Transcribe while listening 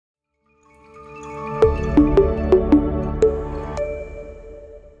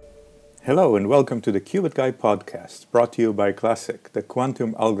Hello and welcome to the Qubit Guy podcast, brought to you by Classic, the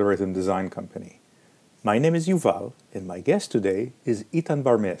quantum algorithm design company. My name is Yuval, and my guest today is Itan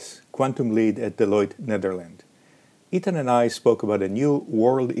Barmes, quantum lead at Deloitte, Netherlands. Itan and I spoke about a new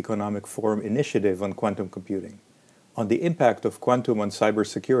World Economic Forum initiative on quantum computing, on the impact of quantum on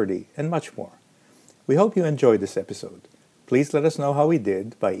cybersecurity, and much more. We hope you enjoyed this episode. Please let us know how we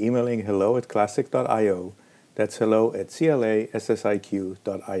did by emailing hello@classic.io. That's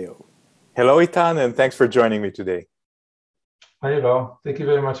hello@classiq.io. Hello, Itan, and thanks for joining me today. Hi, Val. Thank you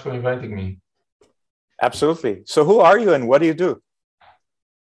very much for inviting me. Absolutely. So who are you and what do you do?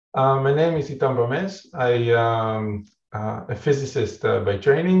 My name is Itan Barmes. I am a physicist by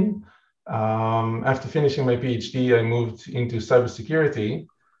training. After finishing my PhD, I moved into cybersecurity.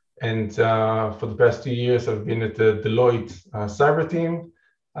 And for the past 2 years, I've been at the Deloitte cyber team.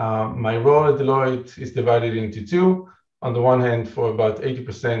 My role at Deloitte is divided into two. On the one hand, for about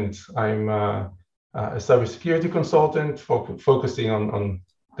 80%, I'm a cybersecurity consultant focusing on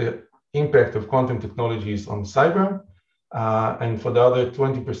the impact of quantum technologies on cyber. And for the other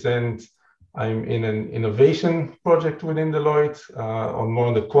 20%, I'm in an innovation project within Deloitte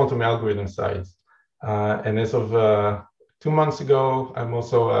on the quantum algorithm side. And as of 2 months ago, I'm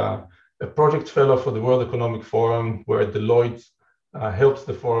also a project fellow for the World Economic Forum, where Deloitte helps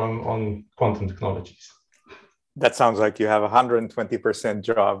the forum on quantum technologies. That sounds like you have a 120%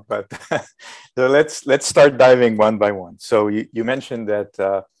 job, but so let's start diving one by one. So you mentioned that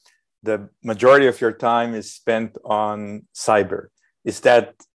the majority of your time is spent on cyber. Is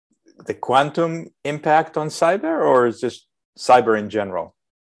that the quantum impact on cyber, or is just cyber in general?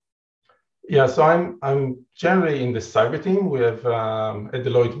 Yeah, so I'm generally in the cyber team. We have at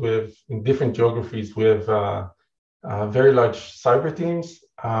Deloitte, we have in different geographies, we have very large cyber teams,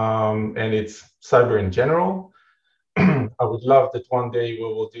 and it's cyber in general. I would love that one day we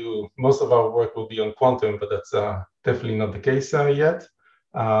will do, most of our work will be on quantum, but that's definitely not the case yet.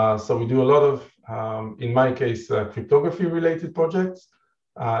 So we do a lot of, in my case, cryptography related projects.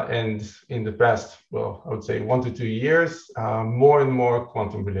 And in the past, well, I would say 1 to 2 years, more and more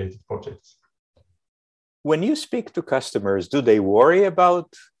quantum related projects. When you speak to customers, do they worry about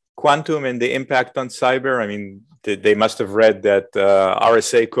quantum and the impact on cyber? I mean, they must have read that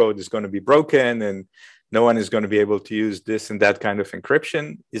RSA code is going to be broken and no one is going to be able to use this and that kind of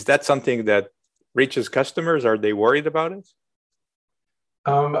encryption. Is that something that reaches customers? Are they worried about it?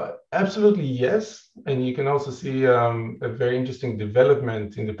 Absolutely, yes. And you can also see a very interesting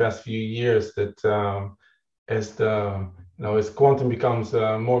development in the past few years that as quantum becomes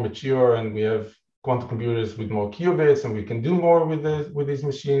more mature and we have quantum computers with more qubits and we can do more with these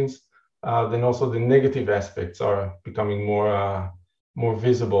machines, then also the negative aspects are becoming more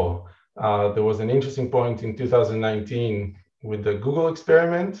visible. There was an interesting point in 2019 with the Google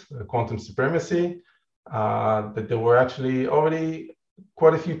experiment, quantum supremacy, that there were actually already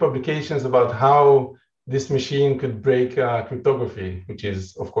quite a few publications about how this machine could break cryptography, which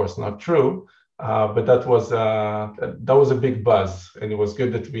is, of course, not true. But that was a big buzz, and it was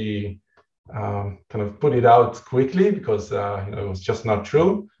good that we kind of put it out quickly because it was just not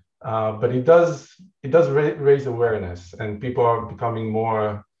true. But it does raise awareness, and people are becoming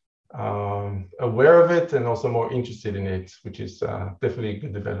more aware of it and also more interested in it, which is definitely a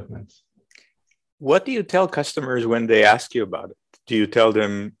good development. What do you tell customers when they ask you about it? Do you tell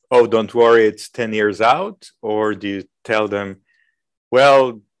them, oh, don't worry, it's 10 years out? Or do you tell them,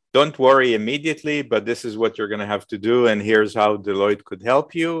 well, don't worry immediately, but this is what you're going to have to do, and here's how Deloitte could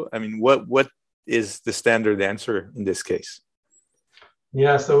help you? I mean, what is the standard answer in this case?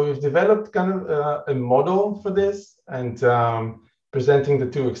 Yeah, so we've developed kind of a model for this, and presenting the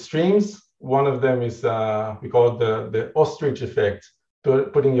two extremes. One of them is, we call it the ostrich effect,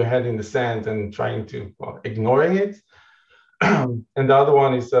 putting your head in the sand and trying to, ignoring it. And the other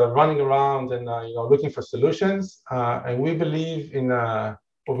one is running around and looking for solutions. And we believe in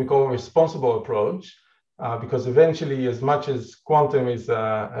what we call a responsible approach, because eventually, as much as quantum is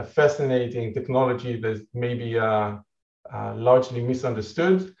a fascinating technology that may be largely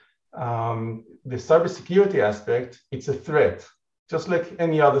misunderstood, the cybersecurity aspect, it's a threat, just like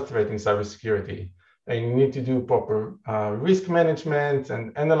any other threat in cybersecurity. And you need to do proper risk management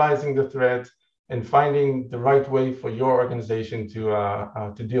and analyzing the threat and finding the right way for your organization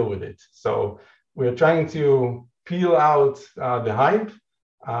to deal with it. So we're trying to peel out the hype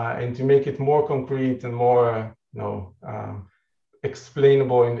and to make it more concrete and more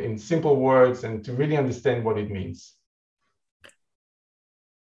explainable in simple words and to really understand what it means.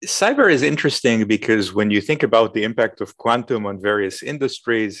 Cyber is interesting because when you think about the impact of quantum on various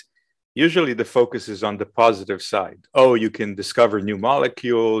industries, usually the focus is on the positive side. Oh, you can discover new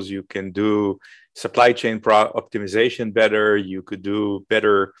molecules, you can do supply chain optimization better, you could do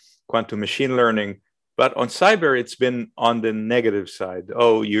better quantum machine learning. But on cyber, it's been on the negative side.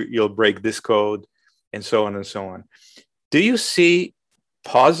 Oh, you'll break this code, and so on and so on. Do you see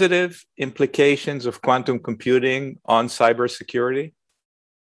positive implications of quantum computing on cybersecurity?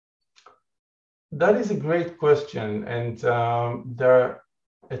 That is a great question. And there are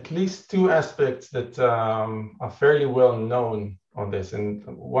at least two aspects that are fairly well known on this. And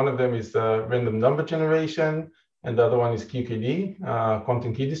one of them is random number generation, and the other one is QKD,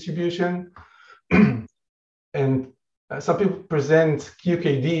 quantum key distribution. And some people present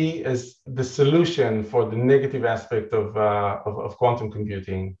QKD as the solution for the negative aspect of quantum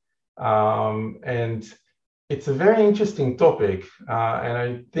computing. And it's a very interesting topic. And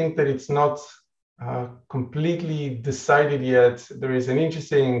I think that it's not completely decided yet. There is an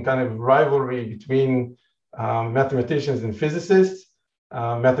interesting kind of rivalry between mathematicians and physicists.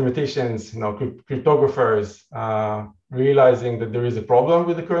 Mathematicians, cryptographers, realizing that there is a problem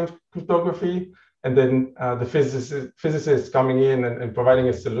with the current cryptography, and then the physicists coming in and providing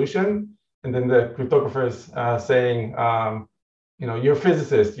a solution, and then the cryptographers saying, you're a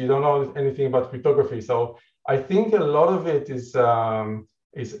physicist, you don't know anything about cryptography. So I think a lot of it is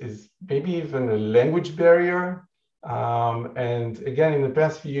maybe even a language barrier. And again, in the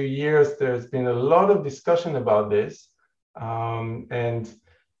past few years, there's been a lot of discussion about this. And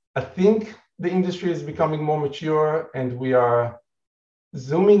I think the industry is becoming more mature, and we are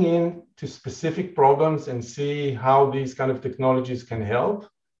zooming in to specific problems and see how these kind of technologies can help.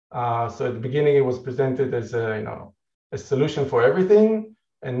 So at the beginning, it was presented as a solution for everything.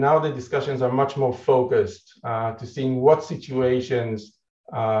 And now the discussions are much more focused to seeing what situations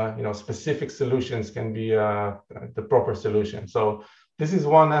specific solutions can be the proper solution. So this is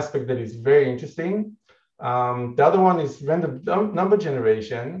one aspect that is very interesting. The other one is random number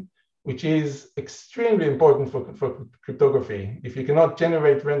generation, which is extremely important for cryptography. If you cannot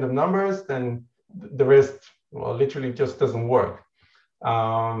generate random numbers, then the rest, well, literally just doesn't work.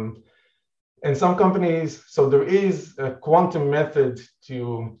 And some companies, so there is a quantum method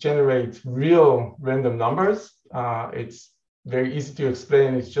to generate real random numbers. It's very easy to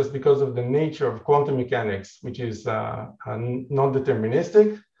explain. It's just because of the nature of quantum mechanics, which is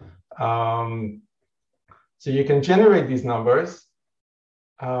non-deterministic. So you can generate these numbers.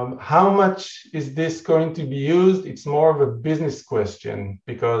 How much is this going to be used? It's more of a business question,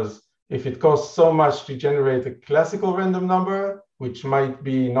 because if it costs so much to generate a classical random number, which might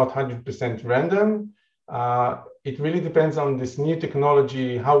be not 100% random, it really depends on this new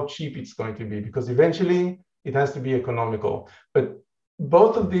technology, how cheap it's going to be, because eventually it has to be economical. But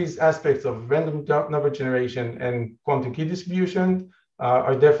both of these aspects of random number generation and quantum key distribution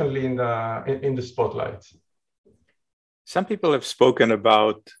are definitely in the spotlight. Some people have spoken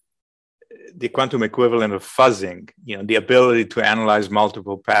about the quantum equivalent of fuzzing, the ability to analyze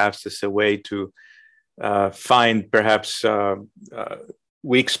multiple paths as a way to find perhaps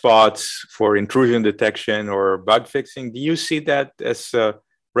weak spots for intrusion detection or bug fixing. Do you see that as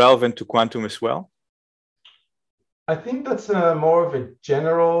relevant to quantum as well? I think that's more of a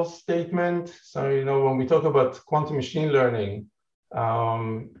general statement. So, when we talk about quantum machine learning,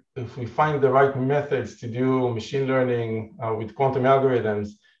 if we find the right methods to do machine learning with quantum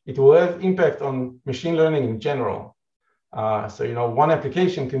algorithms, it will have impact on machine learning in general. So, one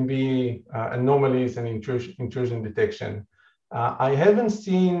application can be anomalies and intrusion detection. I haven't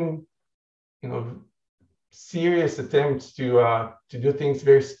seen, serious attempts to do things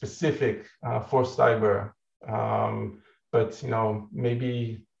very specific for cyber. But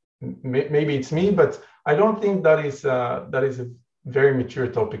maybe it's me, but I don't think that is a very mature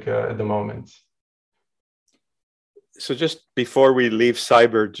topic at the moment. So just before we leave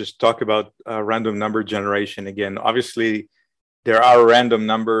cyber, just talk about random number generation again. Obviously, there are random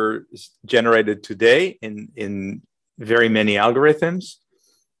numbers generated today in very many algorithms.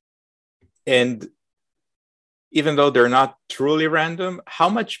 And even though they're not truly random, how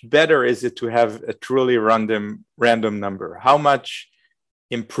much better is it to have a truly random number? How much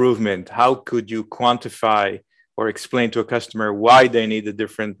improvement? How could you quantify or explain to a customer why they need a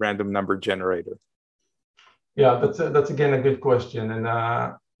different random number generator? Yeah, that's again a good question, and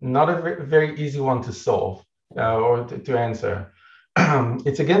not a very easy one to solve or to answer.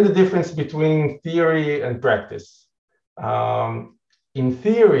 It's again the difference between theory and practice. In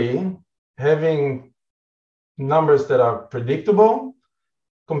theory, having numbers that are predictable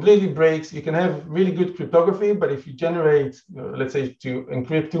completely breaks. You can have really good cryptography, but if you generate, let's say, to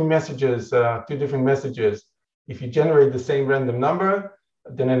encrypt two different messages, if you generate the same random number,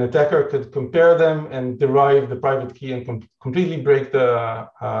 then an attacker could compare them and derive the private key and completely break the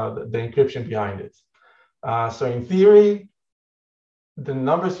encryption behind it. So in theory, the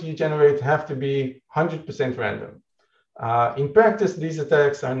numbers you generate have to be 100% random. In practice, these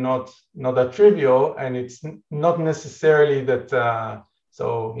attacks are not that trivial, and it's not necessarily that,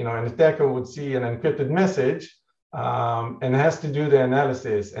 an attacker would see an encrypted message and has to do the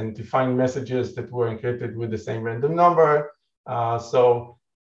analysis and to find messages that were encrypted with the same random number. So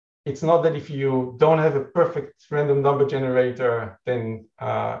it's not that if you don't have a perfect random number generator, then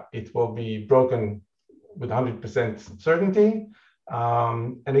it will be broken with 100% certainty.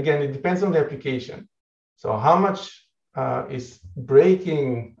 And again, it depends on the application. So how much is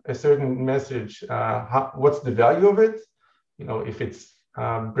breaking a certain message? What's the value of it? If it's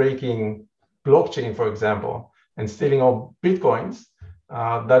breaking blockchain, for example, and stealing all Bitcoins,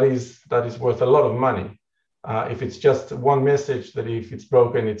 that is worth a lot of money. If it's just one message that if it's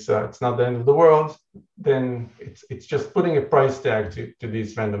broken, it's not the end of the world, then it's just putting a price tag to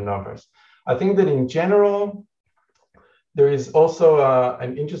these random numbers. I think that in general, there is also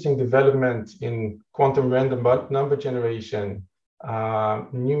an interesting development in quantum random number generation,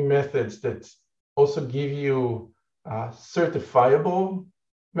 new methods that also give you certifiable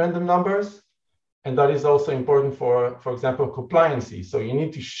random numbers. And that is also important for example, compliancy. So you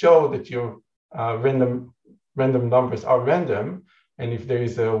need to show that your random numbers are random. And if there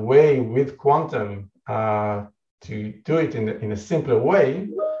is a way with quantum to do it in a simpler way,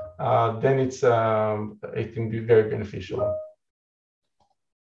 then it can be very beneficial.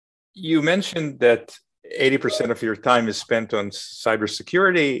 You mentioned that 80% of your time is spent on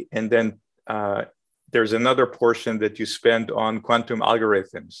cybersecurity, and then there's another portion that you spend on quantum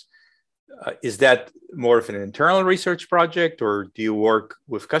algorithms. Is that more of an internal research project, or do you work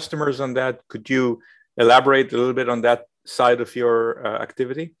with customers on that? Could you elaborate a little bit on that side of your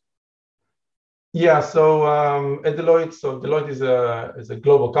activity? Yeah, so at Deloitte, Deloitte is a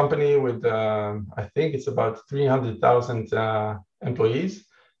global company with, I think it's about 300,000 employees.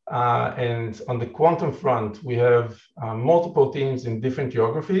 And on the quantum front, we have multiple teams in different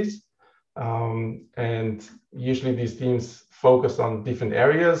geographies. And usually these teams focus on different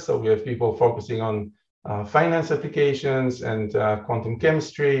areas. So we have people focusing on finance applications and quantum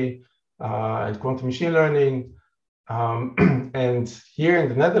chemistry and quantum machine learning. And here in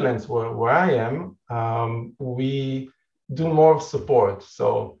the Netherlands, where I am, we do more support.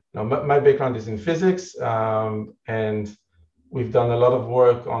 So my background is in physics, and we've done a lot of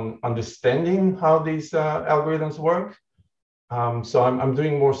work on understanding how these algorithms work. So I'm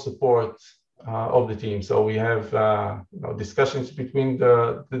doing more support of the team. So we have discussions between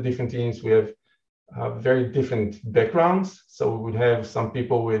the different teams. We have very different backgrounds. So we would have some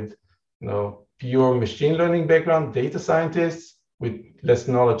people with pure machine learning background, data scientists with less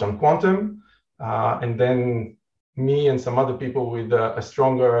knowledge on quantum, and then me and some other people with a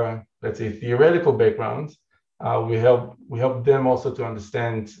stronger, let's say, theoretical background. We help them also to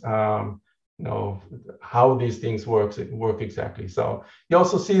understand how these things work exactly. So you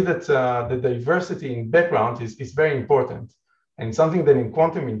also see that the diversity in background is very important, and something that in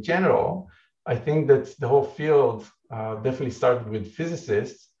quantum in general, I think that the whole field definitely started with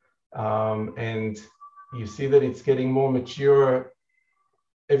physicists, and you see that it's getting more mature.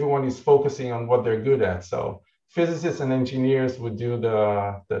 Everyone is focusing on what they're good at. So physicists and engineers would do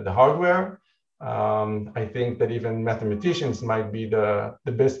the hardware. I think that even mathematicians might be the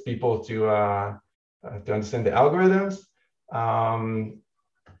best people to understand the algorithms.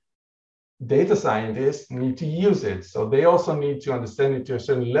 Data scientists need to use it. So they also need to understand it to a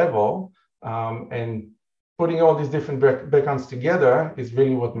certain level. And putting all these different backgrounds together is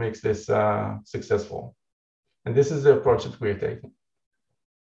really what makes this successful. And this is the approach that we're taking.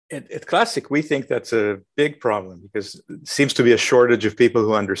 At Classic, we think that's a big problem because it seems to be a shortage of people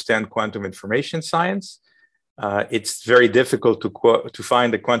who understand quantum information science. It's very difficult to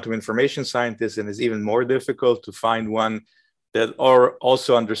find a quantum information scientist, and it's even more difficult to find one that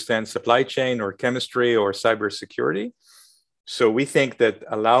also understands supply chain or chemistry or cybersecurity. So we think that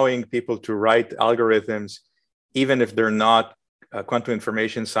allowing people to write algorithms, even if they're not quantum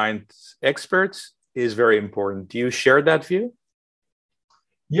information science experts, is very important. Do you share that view?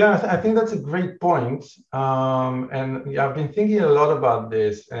 Yeah, I think that's a great point. And I've been thinking a lot about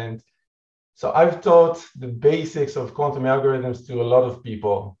this. And so I've taught the basics of quantum algorithms to a lot of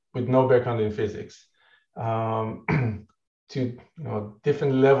people with no background in physics, to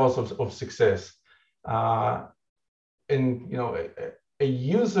different levels of success. And a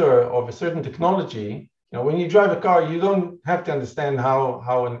user of a certain technology, when you drive a car, you don't have to understand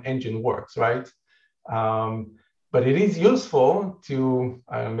how an engine works, right? but it is useful to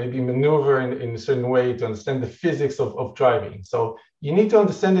maybe maneuver in a certain way to understand the physics of driving. So you need to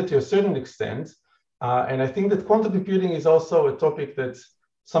understand it to a certain extent. And I think that quantum computing is also a topic that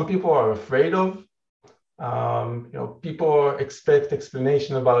some people are afraid of. People expect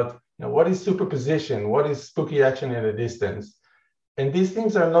explanation about what is superposition, what is spooky action at a distance. And these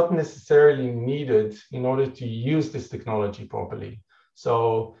things are not necessarily needed in order to use this technology properly.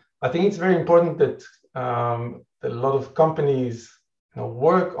 So I think it's very important that a lot of companies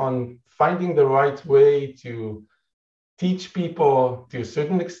work on finding the right way to teach people to a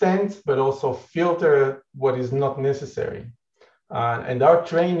certain extent, but also filter what is not necessary. And our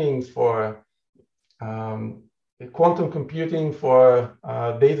trainings for quantum computing for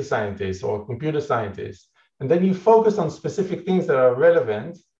data scientists or computer scientists. And then you focus on specific things that are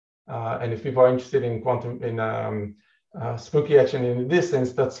relevant. And if people are interested in spooky action in the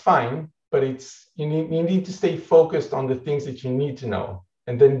distance, that's fine. But you need to stay focused on the things that you need to know,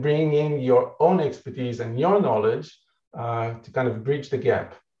 and then bring in your own expertise and your knowledge to kind of bridge the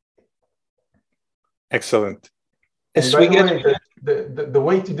gap. Excellent. And by the way, the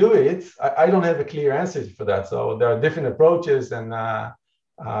way to do it, I don't have a clear answer for that. So there are different approaches, and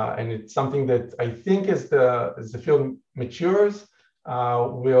it's something that I think as the field matures,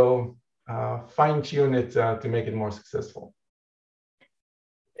 we'll fine-tune it to make it more successful.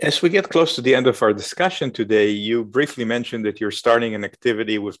 As we get close to the end of our discussion today, you briefly mentioned that you're starting an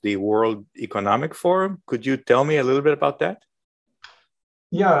activity with the World Economic Forum. Could you tell me a little bit about that?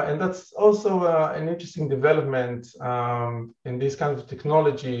 Yeah, and that's also an interesting development in these kinds of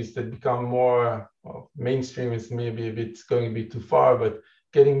technologies that become more mainstream. Is maybe going a bit too far, but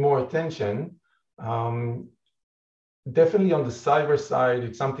getting more attention. Definitely on the cyber side,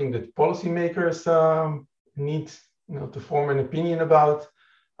 it's something that policymakers need to form an opinion about.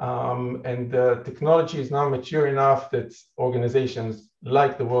 And the technology is now mature enough that organizations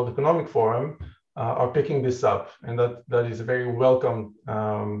like the World Economic Forum are picking this up, and that is a very welcome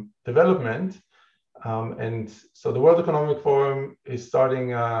development. And so the World Economic Forum is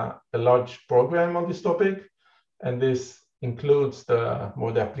starting a large program on this topic, and this includes the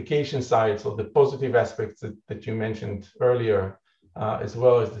application side, so the positive aspects that you mentioned earlier, as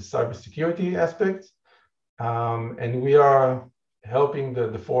well as the cybersecurity aspect. And we are helping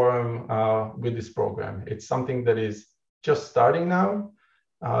the forum with this program. It's something that is just starting now.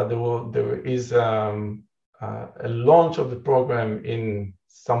 There is a launch of the program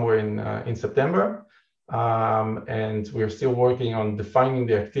somewhere in September, and we're still working on defining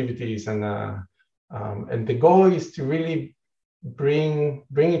the activities, and the goal is to really bring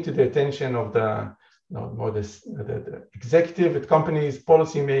it to the attention of the executive at companies,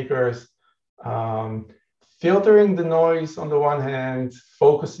 policymakers, filtering the noise on the one hand,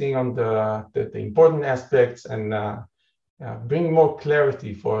 focusing on the important aspects, and bring more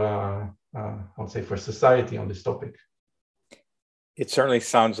clarity for, I would say, for society on this topic. It certainly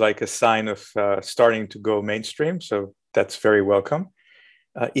sounds like a sign of starting to go mainstream, so that's very welcome.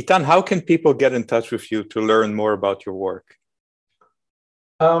 Itan, how can people get in touch with you to learn more about your work?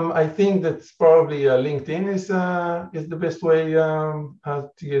 I think that probably LinkedIn is the best way to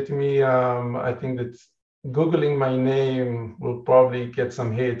get to me. I think that Googling my name will probably get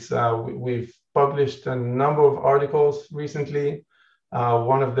some hits. We've published a number of articles recently.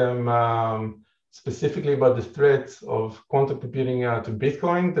 One of them specifically about the threat of quantum computing to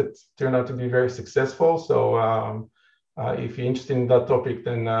Bitcoin that turned out to be very successful. So if you're interested in that topic,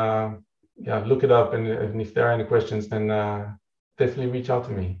 then look it up. And if there are any questions, then definitely reach out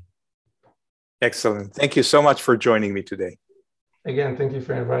to me. Excellent. Thank you so much for joining me today. Again, thank you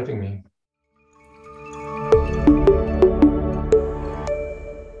for inviting me.